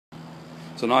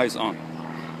So now it's on.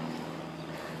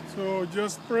 So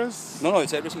just press. No,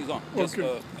 it's everything is on. Just,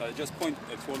 Okay. just point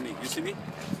for me. You see me?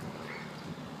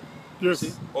 Yes.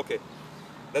 See? Okay.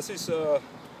 This is a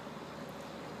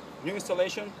new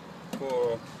installation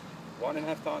for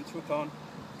 1.5 ton, 2 ton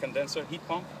condenser heat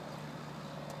pump.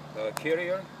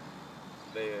 Carrier.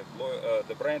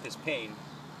 The brand is Pain.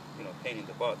 You know, pain in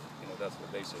the butt. You know, that's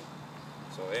what they say.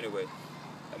 So anyway,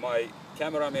 my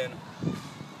cameraman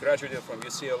graduated from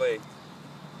UCLA.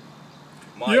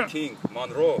 My king,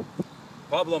 Monroe,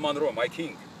 Pablo Monroe, my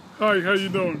king. Hi, how you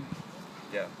doing?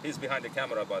 Yeah, he's behind the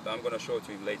camera, but I'm gonna show it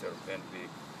to him later when we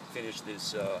finish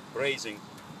this brazing.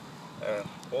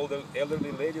 All the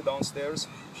elderly lady downstairs,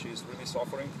 she's really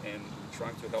suffering, and we're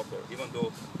trying to help her, even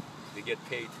though we get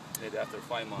paid maybe after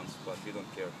 5 months, but we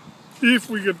don't care. If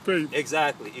we get paid.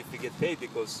 Exactly, if we get paid,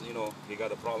 because you know we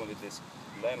got a problem with this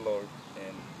landlord,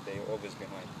 and they're always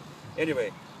behind.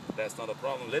 Anyway, that's not a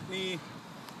problem. Let me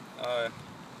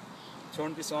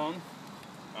turn this on.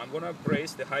 I'm gonna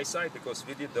brace the high side because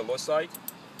we did the low side,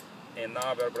 and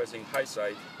now we're bracing high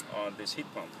side on this heat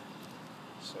pump.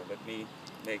 So let me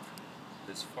make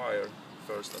this fire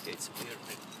first. Okay, it's here.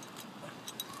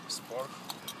 Spark.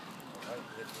 All right,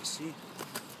 let me see.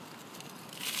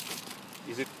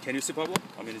 Is it? Can you see, Pablo?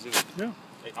 I mean, is it? Yeah.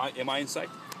 Am I inside?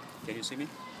 Can you see me?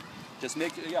 Just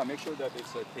make sure that it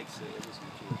takes everything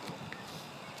to it.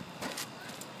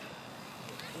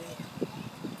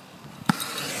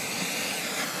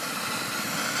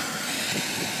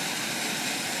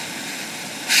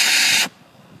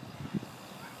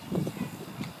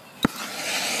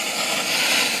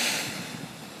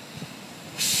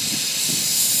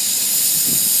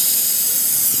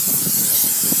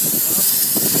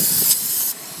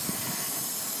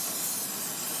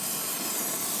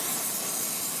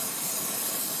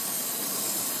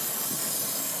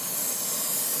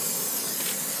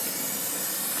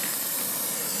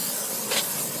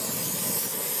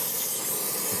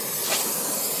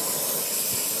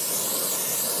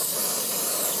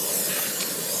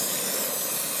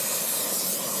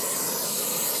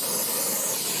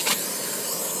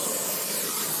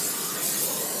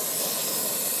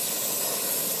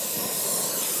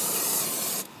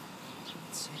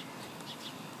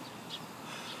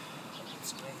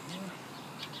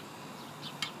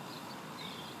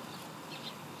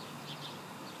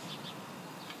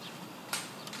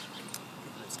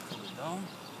 Down.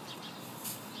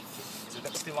 Is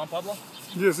it still on, Pablo?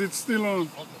 Yes, it's still on.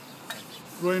 Okay.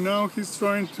 Right now he's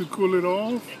trying to cool it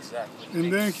off. Exactly.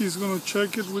 And then he's going to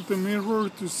check it with the mirror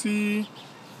to see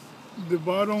the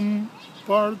bottom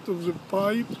part of the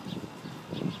pipe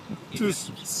to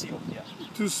sealed, yeah.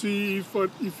 To see if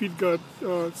it got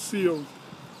sealed.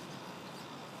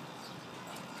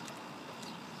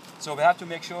 So we have to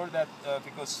make sure that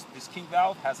because this king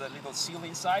valve has a little seal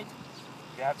inside,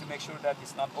 you have to make sure that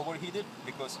it's not overheated,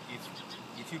 because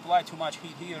if you apply too much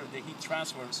heat here, the heat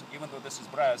transfers, even though this is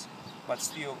brass, but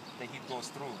still the heat goes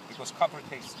through, because copper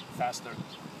takes faster,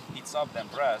 heats up than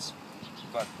brass.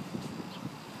 But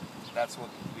that's what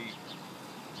we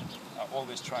are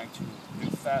always trying to do,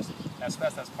 as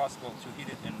fast as possible, to heat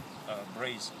it and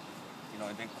braze, you know,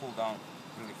 and then cool down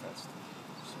really fast.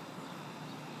 So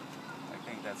I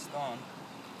think that's done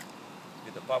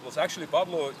with the Pablo's. Actually,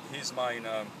 Pablo, he's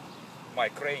my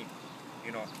crane,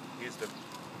 you know, he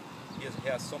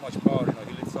has so much power, you know,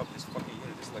 he lifts up this fucking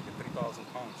unit. It's like a 3,000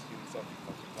 pounds, he lifts up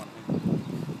fucking 1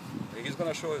 hand. He's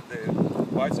gonna show the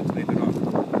biceps later on,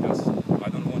 because I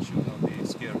don't want you to be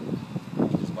scared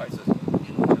of his biceps,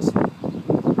 you know, just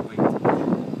wait.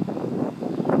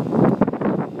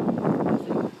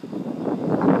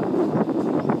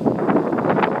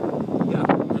 Yeah,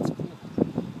 that's cool.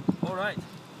 Alright,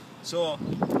 so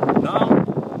now,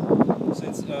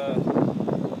 since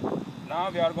now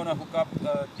we are going to hook up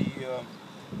the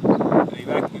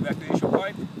evacuation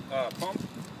pipe, pump,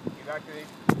 evacuate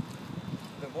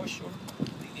the moisture,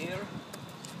 the air,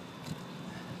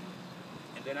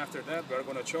 and then after that we are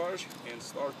going to charge and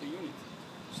start the unit.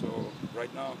 So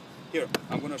right now, here,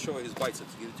 I'm going to show you his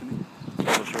biceps. Give it to me.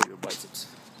 I'll show you your biceps.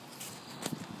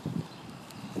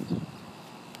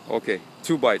 Okay,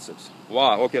 2 biceps.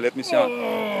 Wow, okay, let me see.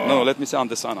 No, let me see on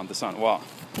the sun, wow.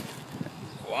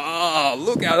 Wow,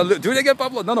 look at it. Do it again,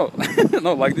 Pablo. No.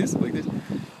 No, like this.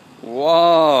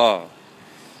 Wow.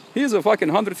 He's a fucking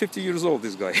 150 years old,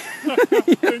 this guy. Thank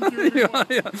you very much.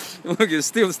 Yeah. Look, he's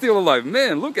still alive.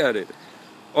 Man, look at it.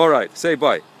 All right, say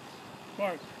bye.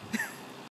 Bye.